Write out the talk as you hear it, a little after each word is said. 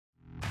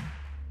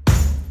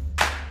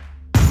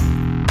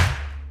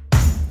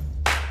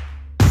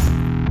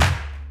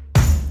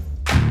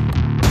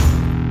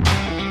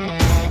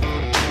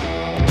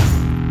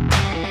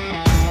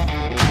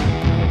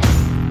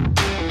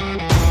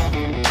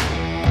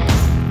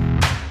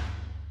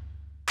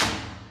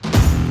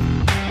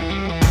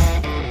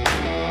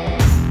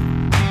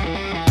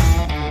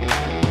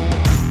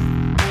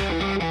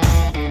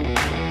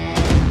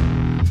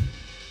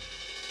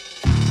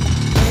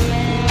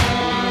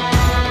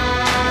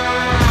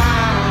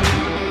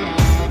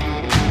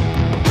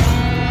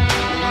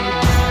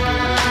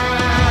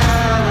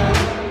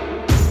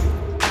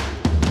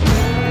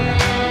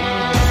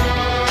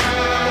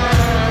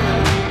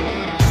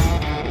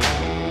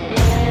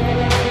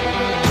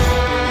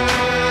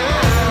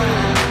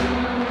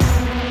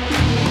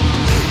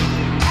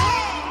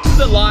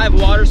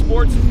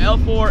Watersports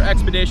L4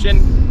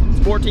 Expedition. It's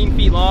 14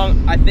 feet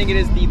long. I think it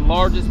is the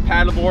largest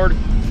paddleboard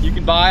you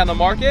can buy on the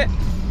market.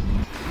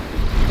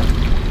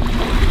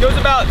 It goes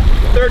about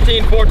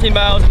 13, 14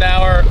 miles an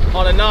hour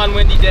on a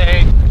non-windy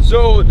day.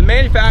 So the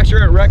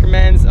manufacturer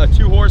recommends a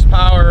 2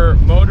 horsepower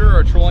motor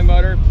or trolling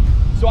motor.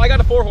 So I got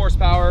a 4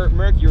 horsepower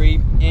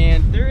Mercury,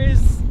 and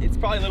it's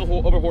probably a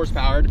little over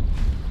horsepowered.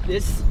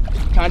 This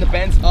kind of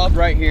bends up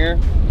right here,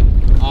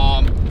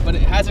 but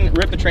it hasn't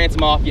ripped the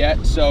transom off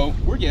yet, so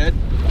we're good.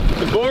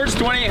 The board's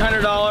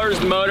 $2,800,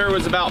 the motor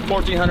was about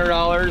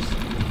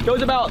 $1,400.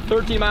 Goes about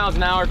 13 miles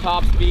an hour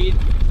top speed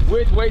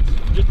with weights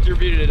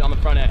distributed on the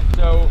front end.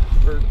 So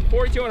for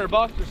 4,200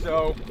 bucks or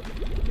so,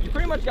 you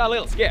pretty much got a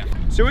little skiff.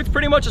 So it's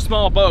pretty much a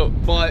small boat,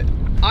 but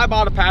I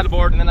bought a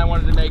paddleboard and then I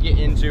wanted to make it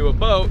into a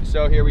boat,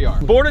 so here we are.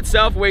 The board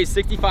itself weighs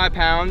 65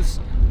 pounds.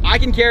 I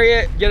can carry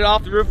it, get it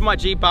off the roof of my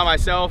Jeep by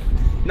myself,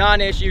 not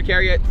an issue.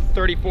 Carry it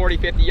 30, 40,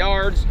 50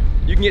 yards.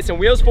 You can get some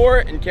wheels for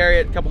it and carry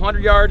it a couple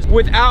hundred yards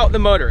without the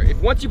motor.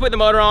 Once you put the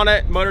motor on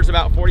it, motor's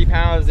about 40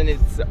 pounds and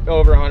it's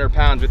over 100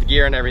 pounds with the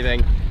gear and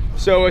everything.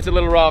 So it's a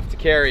little rough to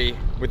carry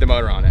with the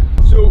motor on it.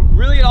 So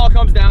really it all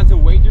comes down to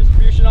weight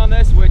distribution on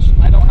this, which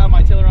I don't have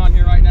my tiller on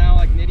here right now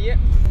like an idiot.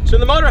 So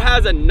the motor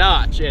has a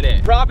notch in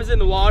it. Prop is in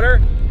the water,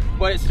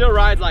 but it still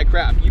rides like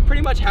crap. You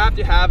pretty much have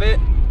to have it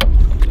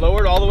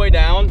lowered all the way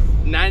down,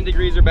 90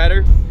 degrees or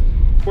better,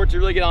 for it to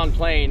really get on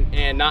plane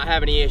and not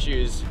have any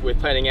issues with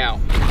planing out.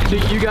 So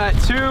you got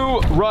 2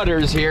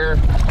 rudders here,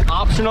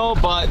 optional,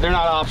 but they're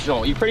not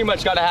optional. You pretty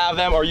much got to have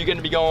them or you're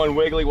gonna be going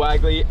wiggly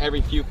waggly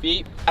every few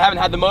feet. I haven't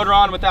had the motor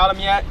on without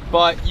them yet,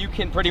 but you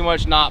can pretty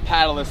much not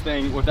paddle this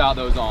thing without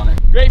those on it.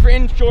 Great for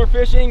inshore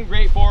fishing,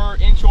 great for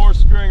inshore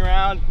screwing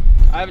around.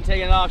 I haven't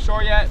taken it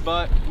offshore yet,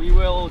 but we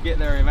will get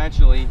there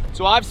eventually.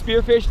 So I've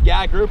spearfished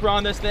gag grouper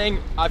on this thing.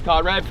 I've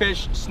caught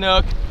redfish,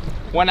 snook,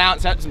 went out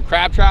and set some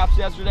crab traps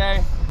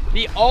yesterday.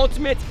 The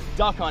ultimate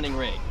duck hunting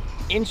rig.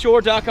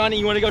 Inshore duck hunting,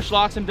 you wanna go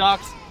schlock some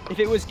ducks. If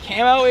it was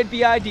camo, it'd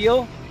be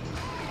ideal,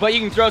 but you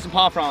can throw some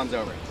pomfrons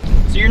over it.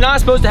 So you're not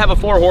supposed to have a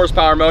 4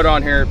 horsepower motor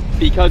on here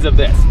because of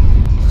this.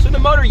 So the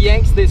motor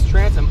yanks this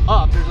transom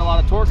up, there's a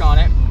lot of torque on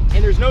it,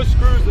 and there's no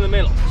screws in the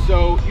middle.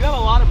 So you have a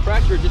lot of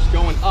pressure just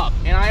going up.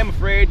 And I am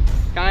afraid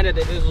kinda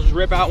that this will just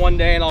rip out one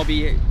day and I'll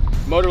be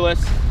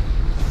motorless.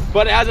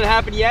 But it hasn't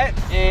happened yet,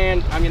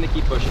 and I'm gonna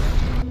keep pushing it.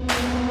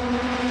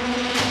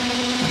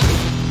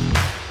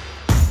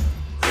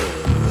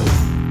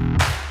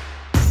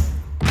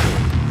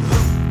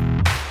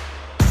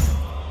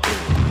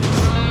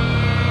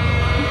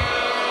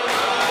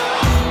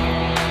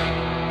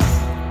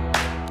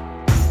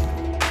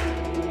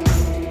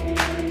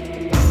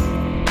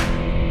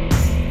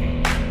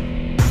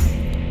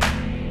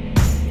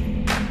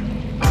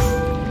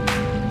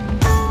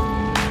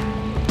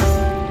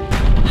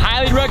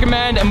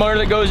 Recommend a motor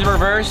that goes in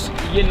reverse.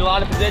 You get in a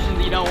lot of positions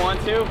that you don't want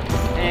to,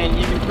 and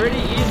you can pretty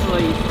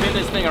easily spin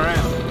this thing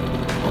around.